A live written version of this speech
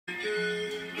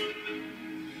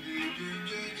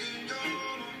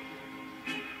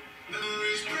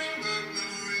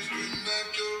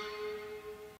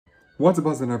What's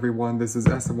buzzing, everyone? This is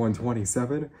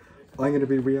SM127. I'm going to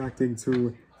be reacting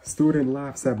to Student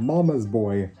Laughs at Mama's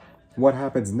Boy. What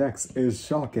happens next is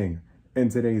shocking in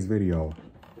today's video.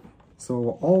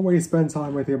 So always spend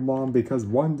time with your mom because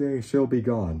one day she'll be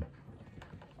gone.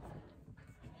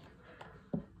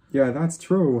 Yeah, that's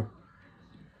true.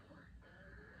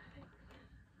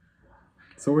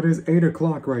 So it is 8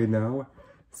 o'clock right now.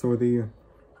 So the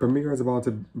premiere is about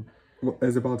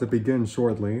to begin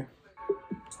shortly.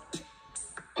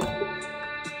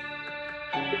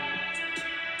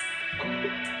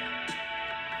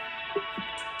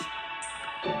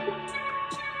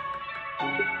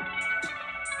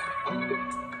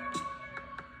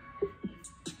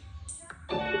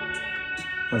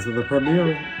 So the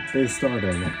premiere is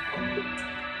starting.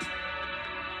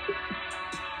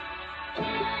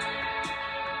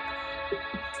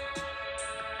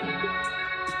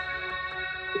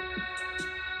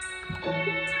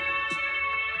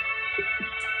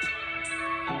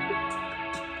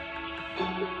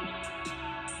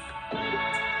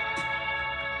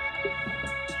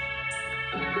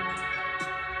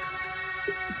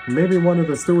 Maybe one of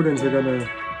the students are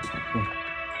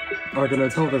gonna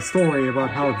tell the story about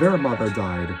how their mother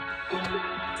died,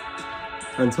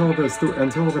 and tell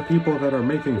the people that are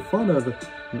making fun of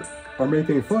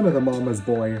the mama's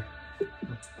boy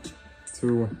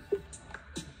to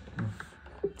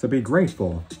be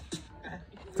grateful,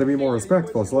 to be more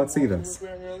respectful. So let's see this.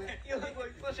 You look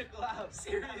like such a clown,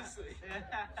 seriously.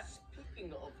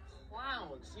 Speaking of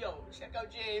clowns, yo, check out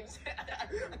James.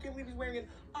 I can't believe he's wearing an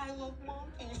I Love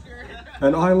Mom t-shirt.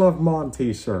 An I Love Mom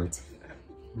t-shirt.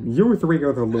 You three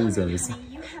are the losers.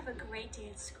 You have a great day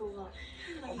at school.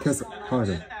 Kiss, hug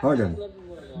him.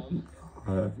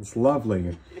 It's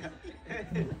lovely.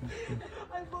 I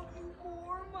love you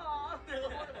more, Mom.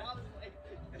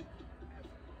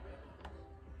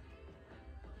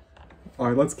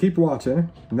 Alright, let's keep watching.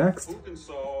 Next. Who can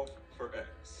solve for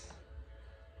X?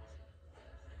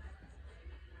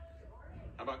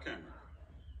 How about Cameron?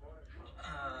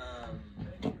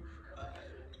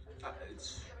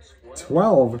 It's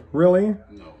 12? Really?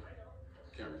 No,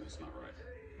 Cameron, that's not right.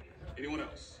 Anyone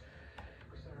else?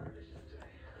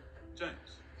 James?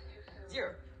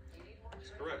 0.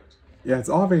 That's correct. Yeah, it's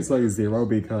obviously 0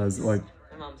 because, like,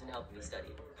 My mom didn't help me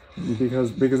study.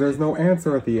 because there's no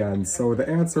answer at the end, so the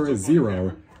answer is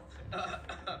 0. No.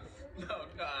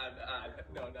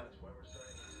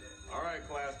 All right,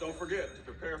 class, don't forget to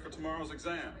prepare for tomorrow's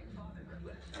exam.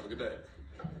 Have a good day.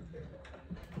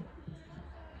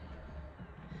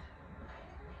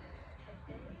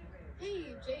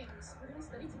 Hey, James, we're gonna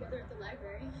study together at the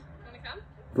library. Wanna come?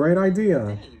 Great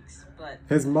idea. Thanks, but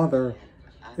His mother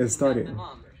is studying.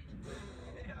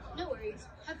 No worries.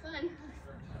 Have fun.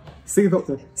 See,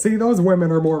 those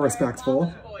women are more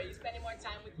respectful. Boy, you spending more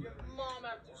time with your mom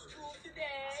after school today.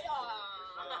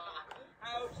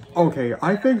 Okay,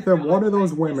 I think that one of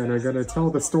those women are gonna tell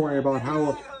the story about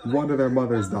how one of their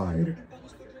mothers died.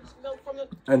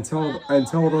 And tell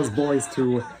those boys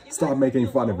to stop making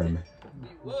fun of him. You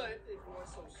would if you were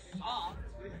so soft.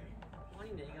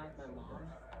 Wanting to hang out with my mom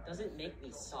doesn't make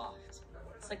me soft.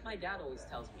 It's like my dad always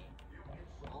tells me.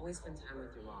 Always spend time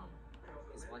with your mom.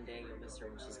 Because one day you'll miss her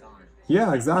when she's gone.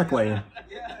 Yeah, exactly.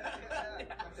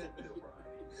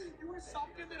 You were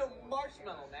softer than a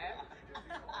marshmallow, man.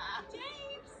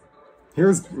 James!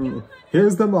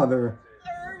 Here's the mother.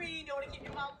 Hurry, don't want to keep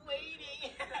your mom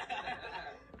waiting.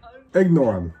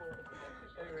 Ignore him.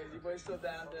 Anyways, you boys still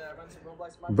down to run some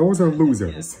Roblox? Those are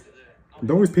losers.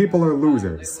 Those people are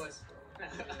losers.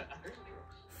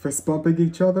 Fist bumping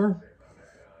each other?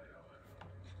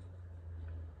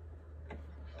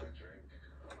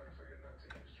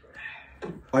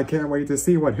 I can't wait to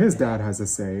see what his dad has to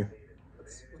say.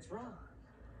 What's wrong?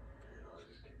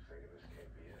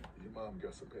 Your mom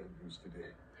got some bad news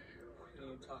today. What are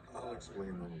you talking about? I'll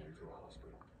explain on the way to the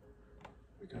hospital.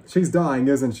 She's dying,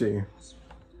 isn't she?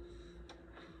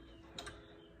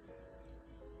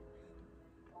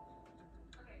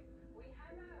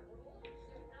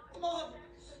 Mom!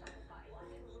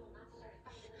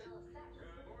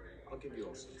 I'll give you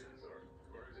all some time.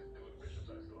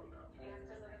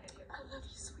 I love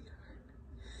you, sweetheart.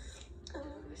 I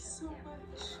love you so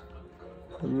much.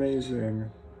 Amazing.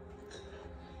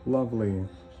 Lovely.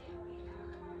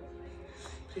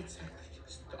 It's the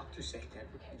doctor saying that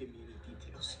we can give me any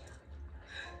details.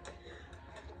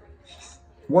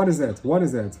 What is it? What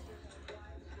is it?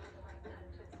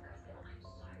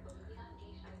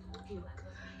 Look,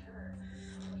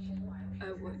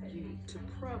 I want you to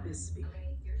promise me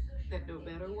that no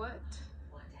matter what,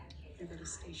 you're gonna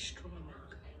stay strong.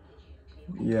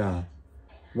 Yeah.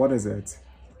 What is it?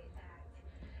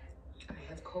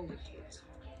 colon cancer.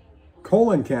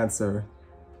 Colon cancer?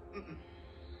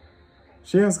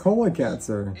 She has colon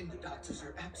cancer. And the doctors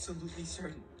are absolutely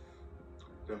certain.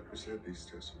 Doctor said these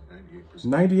tests are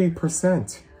 98%.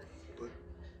 98%. But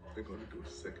they're going to do a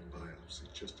second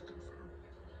biopsy just to confirm.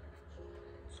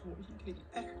 So are you gonna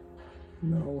get better?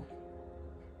 No.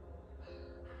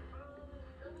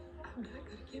 I'm not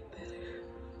gonna get better.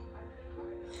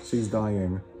 She's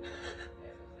dying.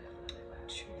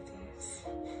 Truth is, I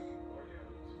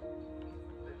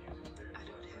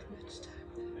don't have much time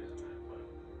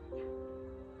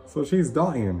left. So she's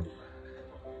dying.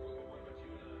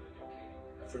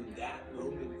 From that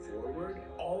moment forward,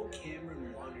 all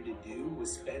Cameron wanted to do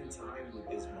was spend time with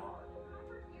his mom.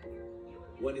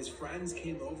 When his friends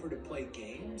came over to play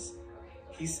games,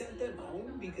 he sent them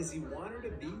home because he wanted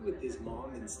to be with his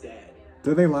mom instead.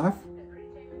 Did they laugh?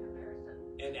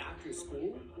 And after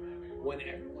school, when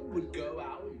everyone would go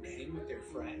out and hang with their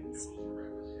friends,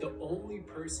 the only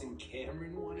person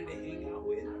Cameron wanted to hang out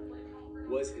with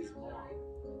was his mom.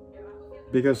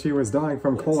 Because she was dying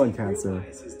from colon cancer.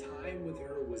 Once he realized his time with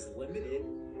her was limited,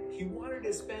 he wanted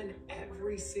to spend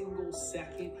every single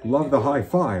second. Love the high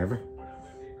five.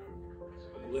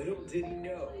 Little did he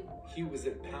know, he was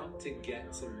about to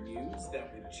get some news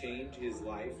that would change his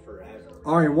life forever.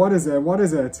 Alright, what is it? What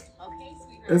is it? Okay,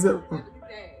 sweetheart. Is it? Have a good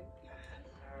day.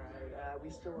 We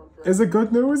still on for Is it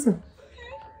good news? Okay.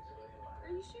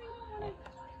 Are you sure you don't want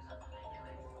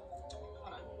to?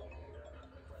 Hold on.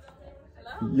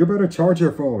 Hello? You better charge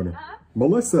your phone. Huh?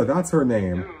 Melissa, that's her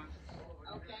name.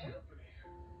 Okay.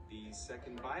 The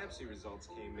second biopsy results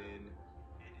came in,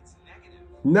 and it's negative.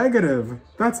 Negative.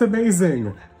 That's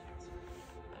amazing.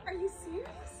 Are you serious?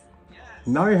 Yes.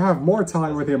 Now you have more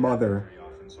time with your mother. Very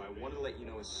often, so I wanted to let you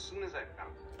know as soon as I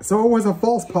found it. So it was a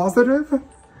false positive?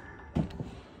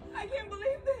 I can't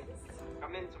believe this.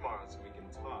 Come in tomorrow so we can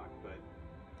talk, but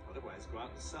otherwise go out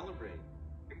and celebrate.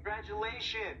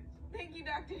 Congratulations! Thank you,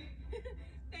 doctor.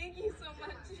 Thank you so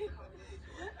much. Yes!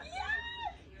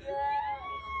 Yes!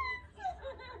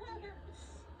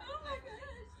 Oh my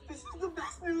gosh. This is the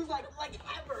best news like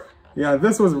ever. Yeah,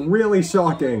 this was really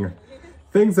shocking.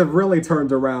 Things have really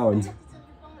turned I around. have to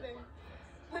tell your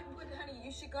father. But honey,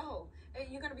 you should go.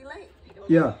 You're gonna be late.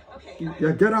 Yeah. Okay.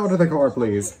 Yeah, get out of the car,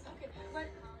 please. Okay, but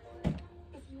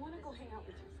if you want to go hang out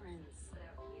with your friends,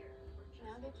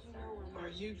 now that you know I'm Are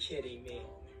you kidding me?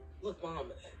 Look,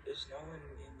 Mom, there's no one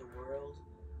in the world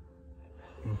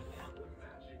I want to hang out with.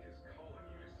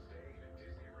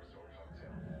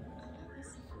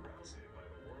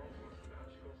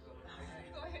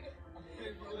 Go ahead.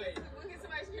 We'll get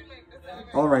some ice cream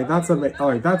later. Alright,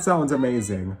 alright, that sounds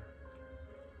amazing.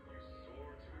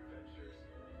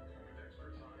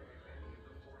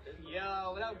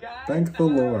 Yo, what up, guys? Thank the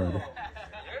Lord.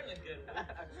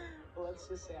 Well, let's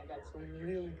just say I got some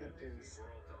really good news.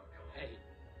 Hey,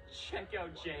 check out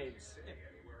James.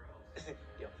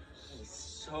 Yo, he's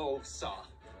so soft.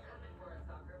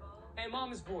 Hey,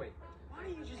 mama's boy, why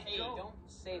don't you just go? Don't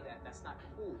say that. That's not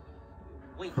cool.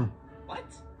 Wait, what?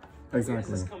 Where is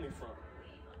Exactly. this coming from?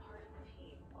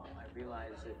 I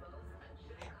realize that you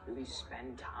should really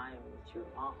spend time with your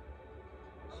mom.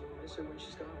 So you miss her when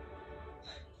she's gone.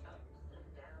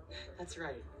 That's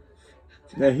right.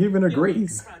 Yeah, he even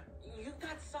agrees. You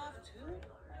got soft too?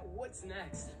 What's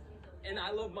next? And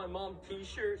I love my mom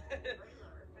t-shirt.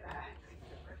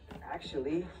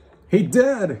 Actually, He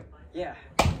did! yeah.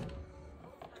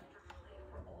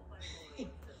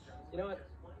 You know what?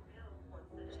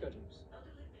 Let's go,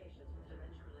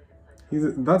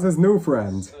 James. That's his new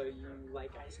friend. So you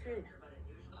like ice cream?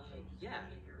 Yeah.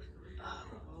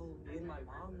 Well, me and my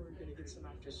mom were gonna get some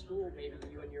after school. Maybe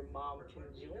you and your mom can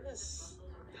join us.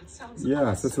 That sounds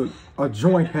Yes, it's awesome. a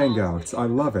joint hangout. I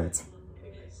love it.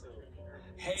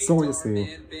 Hey, So you Darn see.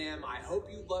 Man Bam, I hope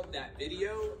you loved that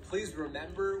video. Please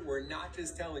remember, we're not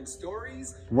just telling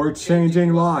stories, We're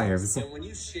changing lives. And when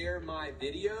you share my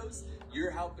videos,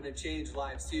 you're helping to change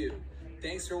lives too.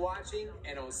 Thanks for watching,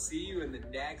 and I'll see you in the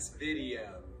next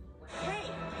video. Hey,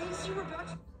 you were about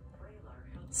to...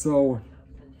 So,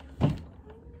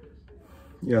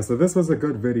 yeah, so this was a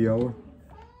good video.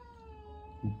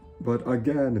 But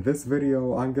again, this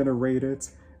video, I'm gonna rate it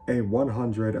a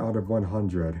 100 out of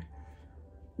 100.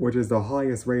 Which is the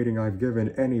highest rating I've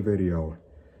given any video.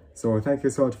 So thank you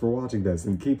so much for watching this,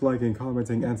 and keep liking,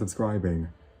 commenting, and subscribing.